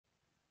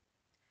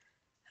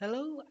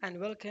Hello and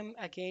welcome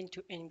again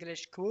to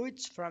English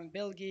Quotes from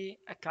Belgi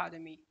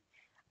Academy.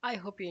 I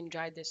hope you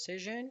enjoyed this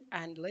session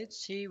and let's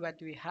see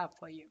what we have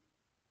for you.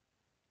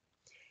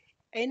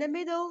 In the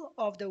middle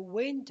of the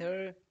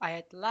winter, I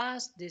at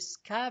last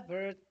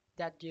discovered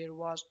that there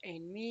was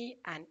in me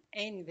an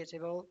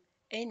invincible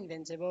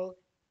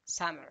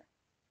summer.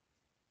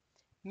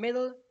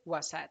 middle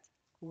وسط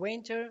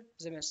winter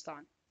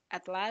زمستان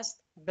at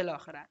last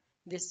بالاخره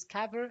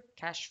discover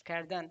کشف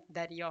کردن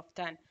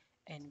دریافتن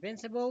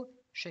invincible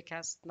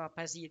شکست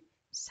ناپذیر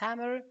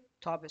summer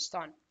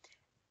تابستان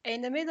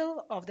in the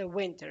middle of the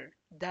winter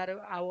در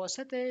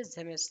اواسط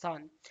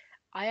زمستان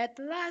I at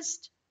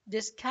last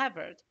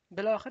discovered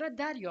بالاخره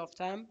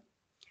دریافتم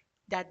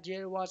that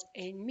there was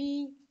in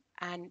me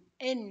an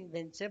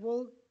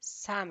invincible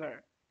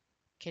summer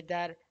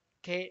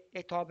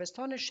که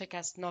تابستان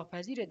شکست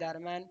ناپذیر در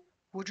من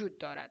وجود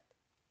دارد.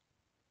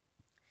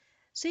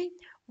 See,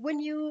 when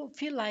you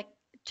feel like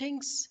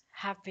things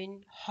have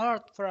been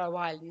hard for a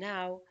while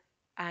now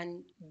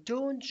and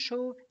don't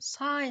show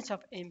signs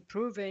of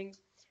improving,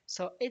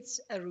 so it's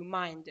a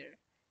reminder.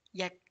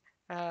 یک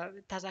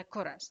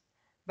تذکر است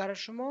برای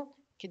شما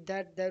که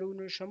در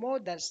درون شما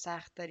در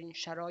سخت‌ترین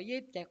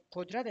شرایط یک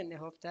قدرت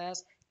نهفته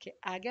است که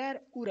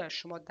اگر او را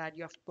شما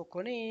دریافت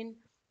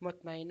بکنین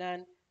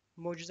مطمئناً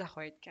معجزه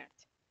خواهید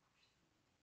کرد.